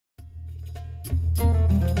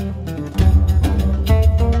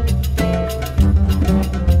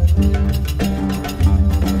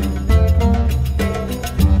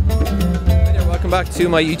welcome back to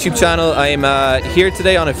my YouTube channel. I'm here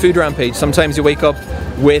today on a food rampage. Sometimes you wake up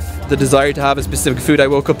with the desire to have a specific food. I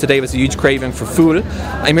woke up today with a huge craving for fool.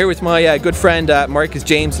 I'm here with my good friend Marcus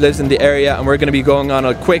James, lives in the area, and we're going to be going on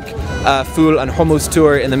a quick fool and hummus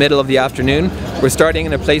tour in the middle of the afternoon. We're starting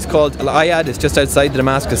in a place called Al-Ayad. It's just outside the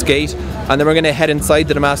Damascus Gate, and then we're going to head inside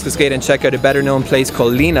the Damascus Gate and check out a better known place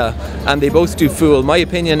called Lina, and they both do fool. My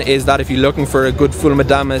opinion is that if you're looking for a good fool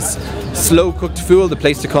medames, slow cooked fool, the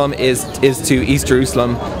place to come is to East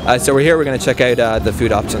Jerusalem. So we're here, we're going to check out the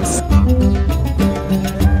food options.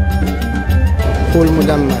 فول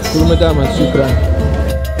مدمس. فول مدمس، شكرا.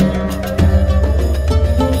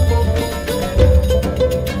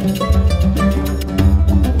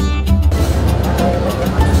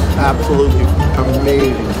 Absolutely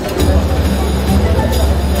amazing.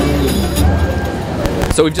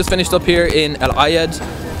 So we've just finished up here in Al-Ayad.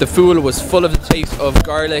 The fool was full of the taste of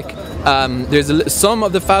garlic. Some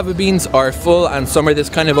of the fava beans are full and some are this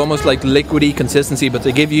kind of almost like liquidy consistency, but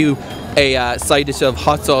they give you a side dish of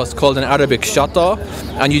hot sauce called an Arabic shata,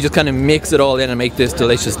 and you just kind of mix it all in and make this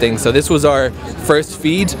delicious thing. So this was our first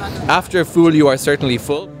feed. After a fool you are certainly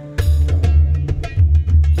full.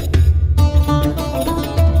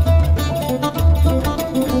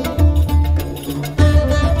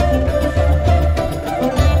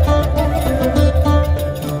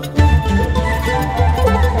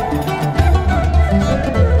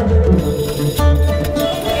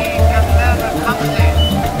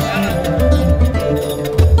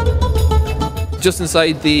 Just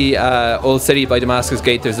inside the old city by Damascus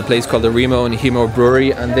Gate, there's a place called the Rimon Hiro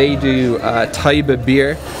Brewery, and they do Taiba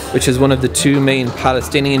beer, which is one of the two main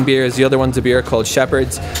Palestinian beers. The other one's a beer called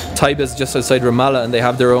Shepherd's. Taiba is just outside Ramallah, and they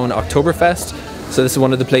have their own Oktoberfest. So this is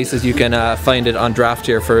one of the places you can find it on draft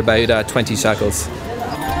here for about 20 shekels.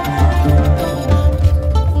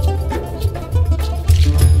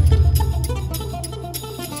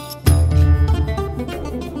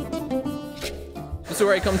 So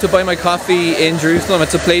where I come to buy my coffee in Jerusalem,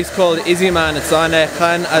 it's a place called Izhiman. It's on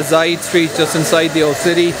Khan Az-Zait Street, just inside the old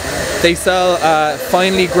city. They sell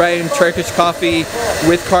finely ground Turkish coffee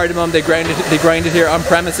with cardamom. They grind it here on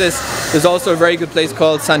premises. There's also a very good place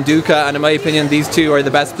called Sanduka, and in my opinion these two are the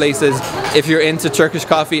best places if you're into Turkish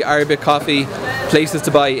coffee, Arabic coffee, places to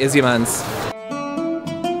buy Izhiman's.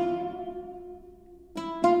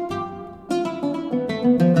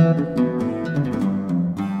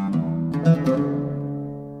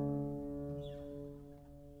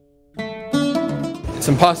 It's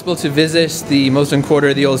impossible to visit the Muslim quarter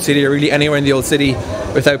of the old city, or really anywhere in the old city,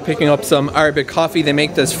 without picking up some Arabic coffee. They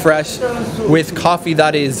make this fresh with coffee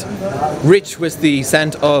that is rich with the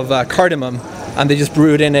scent of cardamom, and they just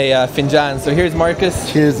brew it in a finjan. So here's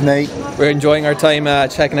Marcus. Cheers, mate. We're enjoying our time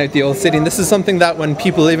checking out the old city, and this is something that when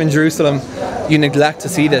people live in Jerusalem you neglect to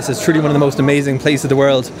see. This it's truly one of the most amazing places in the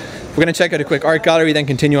world. We're going to check out a quick art gallery, then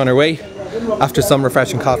continue on our way after some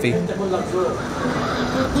refreshing coffee.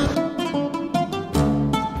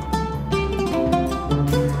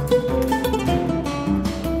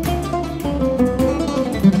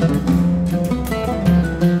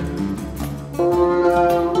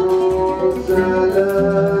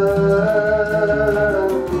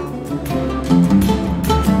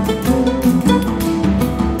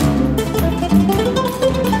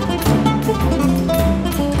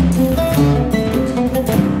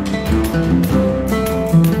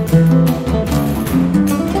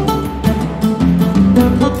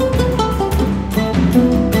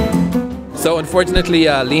 So unfortunately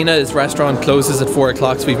Lina's restaurant closes at 4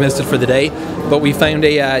 o'clock, so we've missed it for the day, but we found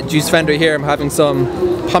a juice vendor here. I'm having some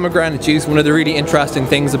pomegranate juice. One of the really interesting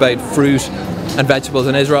things about fruit and vegetables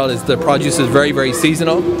in Israel is the produce is very, very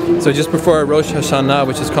seasonal. So just before Rosh Hashanah,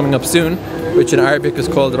 which is coming up soon, which in Arabic is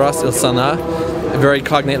called Ras el Sana, a very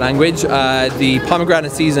cognate language, the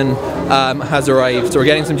pomegranate season has arrived. So we're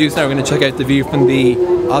getting some juice now. We're going to check out the view from the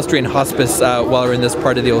Austrian Hospice while we're in this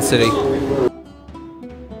part of the old city.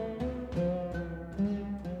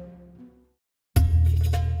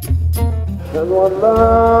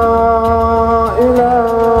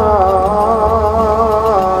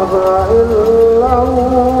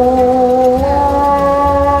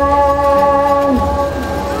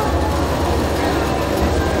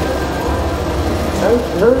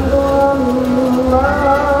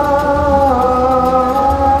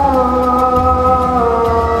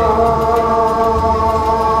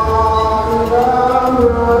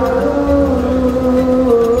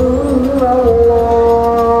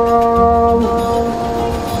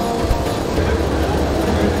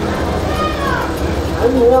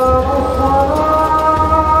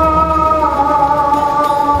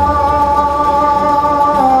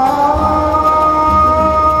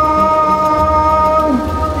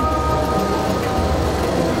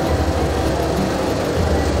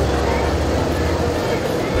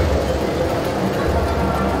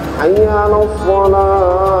 حي على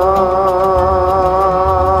الصلاة.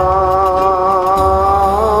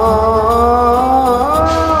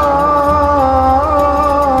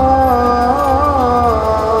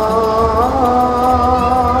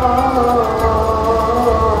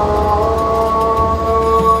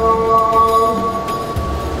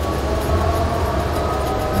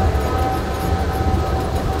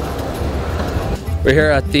 We're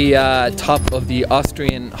here at the top of the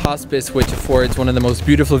Austrian Hospice, which affords one of the most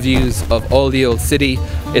beautiful views of all the old city.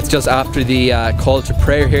 It's just after the call to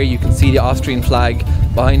prayer here. You can see the Austrian flag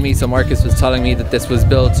behind me. So Marcus was telling me that this was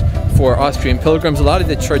built for Austrian pilgrims. A lot of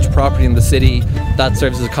the church property in the city that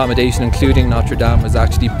serves as accommodation, including Notre Dame, was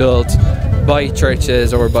actually built by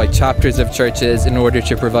churches or by chapters of churches in order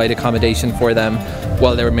to provide accommodation for them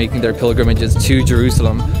while they were making their pilgrimages to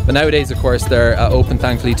Jerusalem. But nowadays, of course, they're open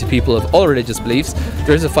thankfully to people of all religious beliefs.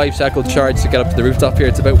 There is a 5 shekel charge to get up to the rooftop here.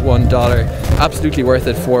 It's about $1. Absolutely worth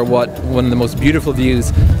it for one of the most beautiful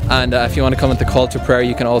views. And if you want to come at the call to prayer,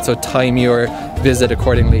 you can also time your visit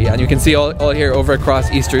accordingly. And you can see all here over across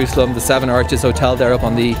East Jerusalem, the Seven Arches Hotel there up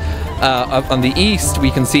on the east. We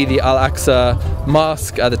can see the Al-Aqsa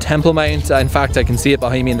Mosque, the Temple Mount. In fact, I can see it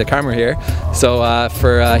behind me in the camera here. So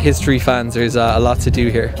for history fans, there's a lot to do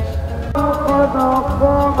here. قد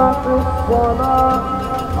قامت الصلاة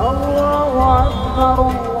الله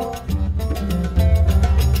أكبر